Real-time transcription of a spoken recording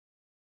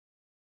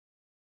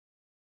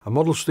A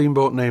model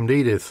steamboat named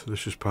Edith.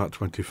 This is part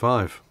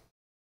 25.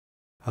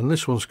 And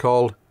this one's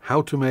called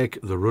How to Make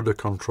the Rudder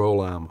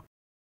Control Arm.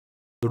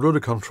 The rudder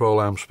control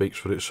arm speaks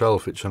for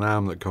itself. It's an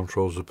arm that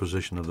controls the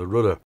position of the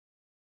rudder.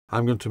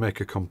 I'm going to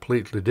make a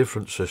completely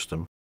different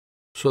system,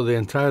 so the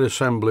entire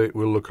assembly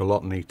will look a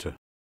lot neater.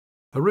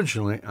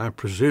 Originally, I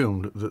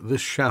presumed that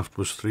this shaft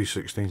was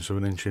 3/16 of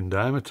an inch in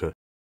diameter,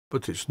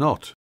 but it's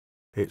not.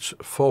 It's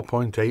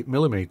 4.8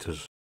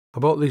 millimeters. I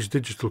bought these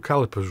digital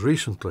calipers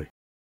recently,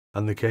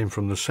 and they came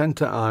from the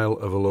centre aisle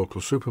of a local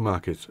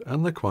supermarket,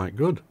 and they're quite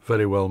good,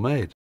 very well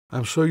made.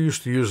 I'm so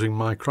used to using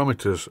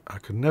micrometers, I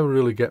could never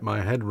really get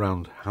my head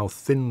round how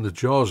thin the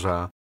jaws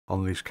are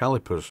on these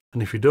calipers,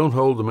 and if you don't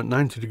hold them at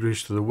 90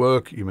 degrees to the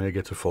work, you may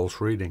get a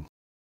false reading.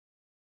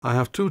 I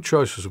have two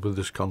choices with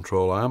this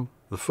control arm,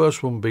 the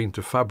first one being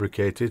to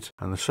fabricate it,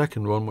 and the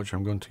second one, which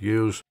I'm going to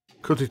use,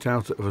 cut it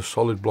out of a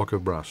solid block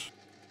of brass.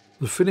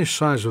 The finished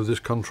size of this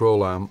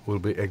control arm will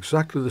be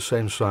exactly the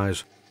same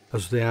size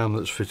as the arm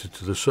that's fitted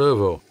to the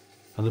servo,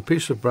 and the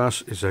piece of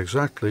brass is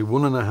exactly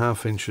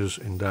 1.5 inches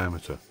in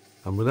diameter.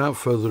 And without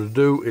further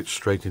ado, it's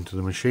straight into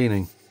the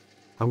machining.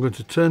 I'm going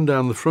to turn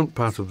down the front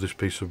part of this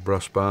piece of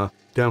brass bar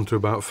down to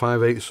about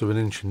 5/8 of an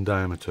inch in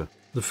diameter.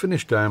 The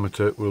finished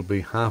diameter will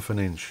be 1/2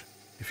 inch.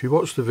 If you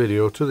watch the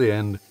video to the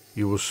end,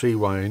 you will see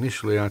why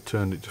initially I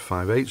turned it to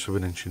 5/8 of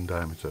an inch in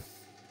diameter.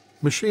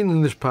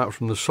 Machining this part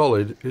from the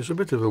solid is a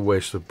bit of a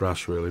waste of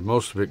brass really.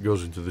 Most of it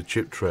goes into the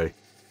chip tray,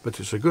 but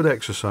it's a good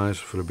exercise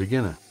for a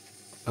beginner.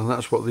 And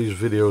that's what these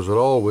videos are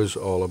always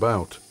all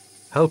about,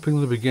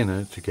 helping the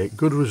beginner to get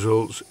good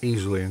results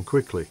easily and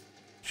quickly.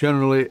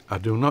 Generally, I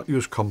do not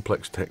use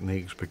complex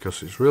techniques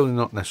because it's really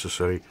not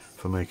necessary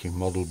for making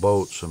model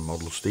boats and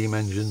model steam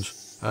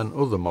engines and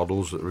other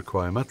models that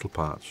require metal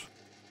parts.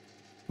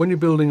 When you're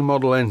building a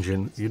model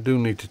engine, you do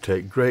need to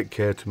take great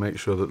care to make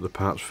sure that the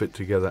parts fit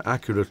together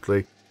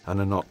accurately and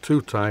are not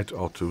too tight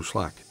or too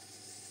slack.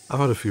 I've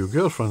had a few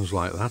girlfriends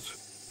like that,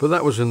 but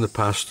that was in the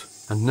past,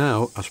 and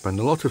now I spend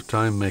a lot of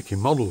time making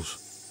models.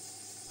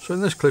 So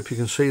in this clip you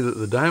can see that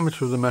the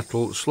diameter of the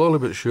metal slowly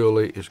but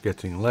surely is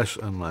getting less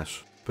and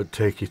less, but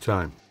take your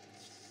time.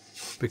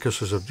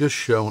 Because as I've just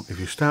shown, if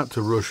you start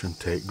to rush and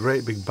take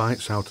great big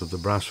bites out of the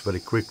brass very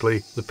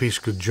quickly, the piece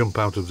could jump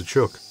out of the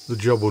chuck. The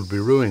job would be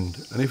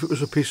ruined, and if it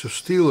was a piece of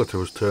steel that I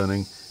was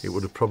turning, it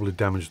would have probably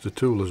damaged the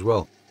tool as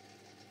well.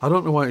 I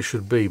don't know why it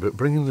should be, but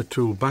bringing the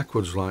tool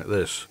backwards like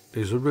this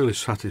is a really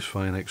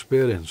satisfying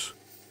experience.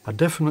 I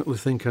definitely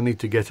think I need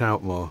to get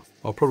out more,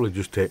 or probably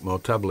just take more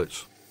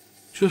tablets.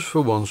 Just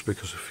for once,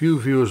 because a few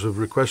viewers have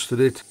requested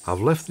it,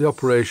 I've left the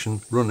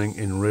operation running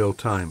in real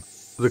time.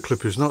 The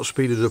clip is not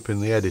speeded up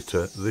in the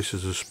editor, this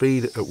is the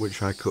speed at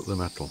which I cut the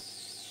metal.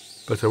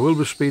 But I will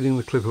be speeding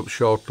the clip up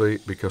shortly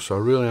because I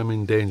really am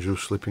in danger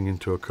of slipping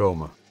into a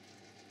coma.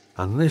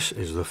 And this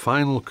is the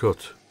final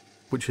cut,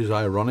 which is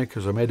ironic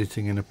as I'm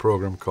editing in a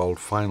program called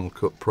Final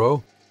Cut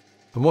Pro.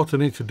 And what I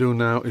need to do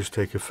now is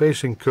take a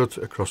facing cut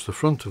across the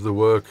front of the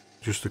work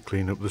just to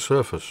clean up the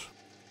surface.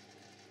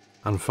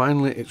 And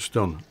finally it's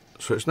done.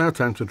 So it's now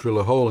time to drill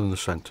a hole in the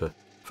centre.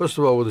 First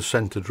of all with a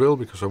centre drill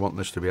because I want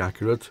this to be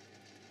accurate.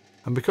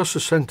 And because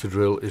the centre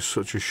drill is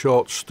such a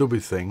short stubby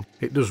thing,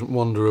 it doesn't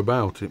wander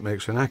about, it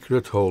makes an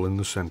accurate hole in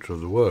the centre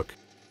of the work.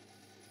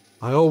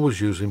 I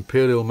always use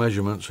imperial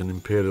measurements and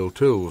imperial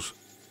tools.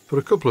 For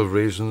a couple of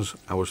reasons.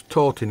 I was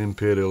taught in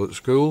imperial at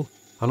school,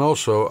 and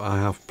also I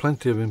have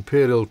plenty of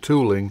imperial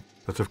tooling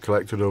that I've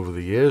collected over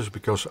the years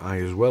because I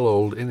is well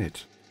old in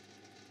it.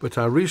 But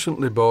I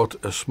recently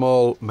bought a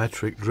small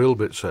metric drill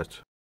bit set.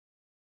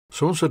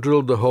 So once I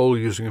drilled the hole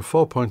using a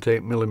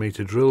 4.8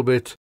 millimeter drill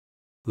bit,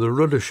 the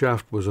rudder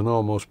shaft was an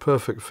almost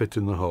perfect fit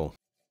in the hole.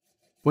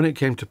 When it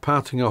came to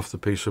parting off the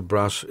piece of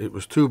brass, it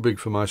was too big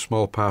for my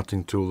small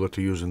parting tool that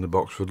I use in the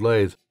Boxford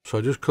lathe, so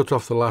I just cut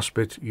off the last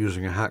bit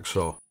using a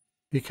hacksaw.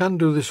 You can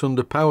do this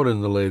under power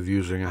in the lathe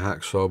using a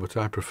hacksaw, but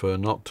I prefer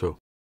not to.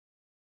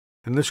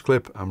 In this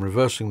clip I'm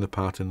reversing the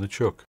part in the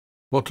chuck.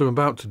 What I'm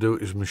about to do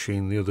is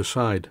machine the other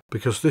side,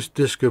 because this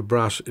disc of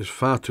brass is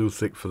far too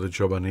thick for the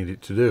job I need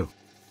it to do.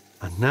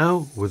 And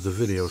now, with the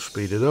video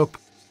speeded up,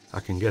 I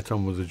can get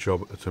on with the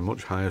job at a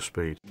much higher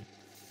speed.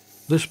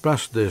 This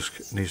brass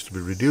disc needs to be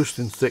reduced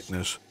in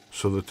thickness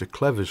so that the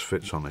clevis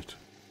fits on it.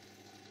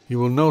 You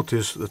will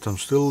notice that I'm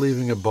still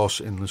leaving a boss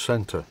in the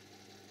centre.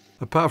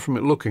 Apart from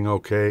it looking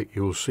okay,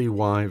 you will see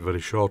why very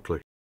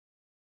shortly.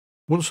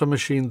 Once I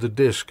machined the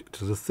disc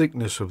to the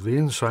thickness of the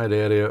inside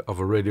area of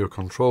a radio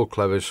control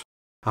clevis,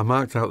 I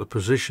marked out the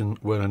position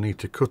where I need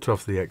to cut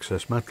off the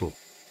excess metal.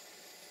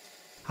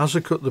 As I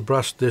cut the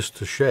brass disc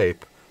to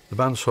shape, the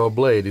bandsaw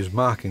blade is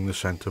marking the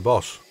centre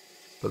boss,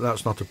 but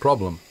that's not a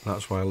problem,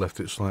 that's why I left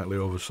it slightly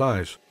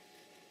oversized.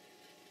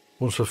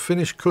 Once I've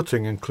finished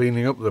cutting and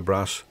cleaning up the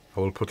brass,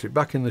 I will put it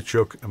back in the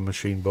chuck and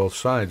machine both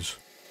sides.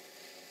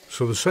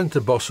 So the centre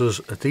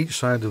bosses at each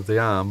side of the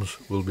arms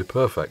will be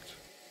perfect.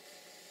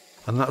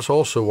 And that's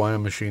also why I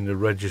machined a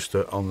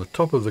register on the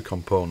top of the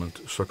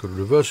component so I could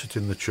reverse it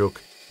in the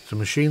chuck to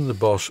machine the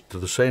boss to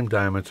the same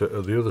diameter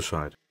at the other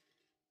side.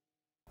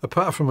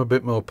 Apart from a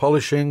bit more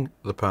polishing,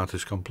 the part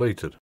is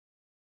completed.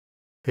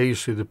 Here you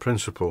see the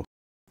principle.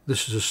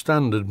 This is a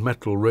standard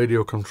metal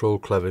radio control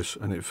clevis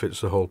and it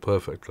fits the hole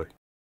perfectly.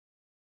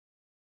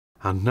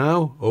 And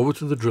now over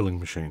to the drilling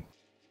machine.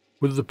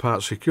 With the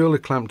part securely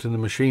clamped in the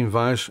machine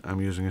vise,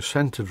 I'm using a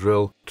centre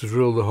drill to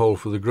drill the hole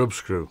for the grub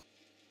screw.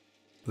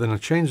 Then I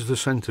changed the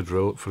centre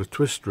drill for a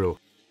twist drill,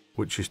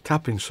 which is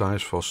tapping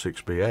size for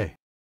 6BA.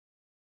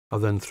 I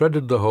then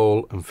threaded the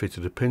hole and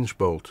fitted a pinch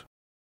bolt.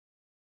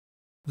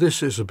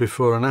 This is a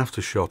before and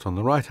after shot. On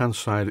the right hand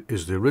side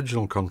is the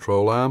original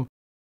control arm.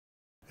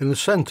 In the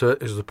centre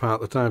is the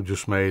part that I've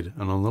just made,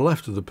 and on the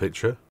left of the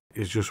picture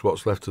is just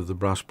what's left of the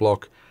brass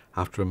block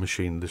after I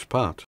machined this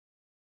part.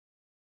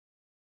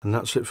 And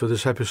that's it for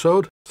this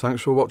episode.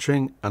 Thanks for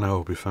watching, and I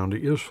hope you found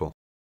it useful.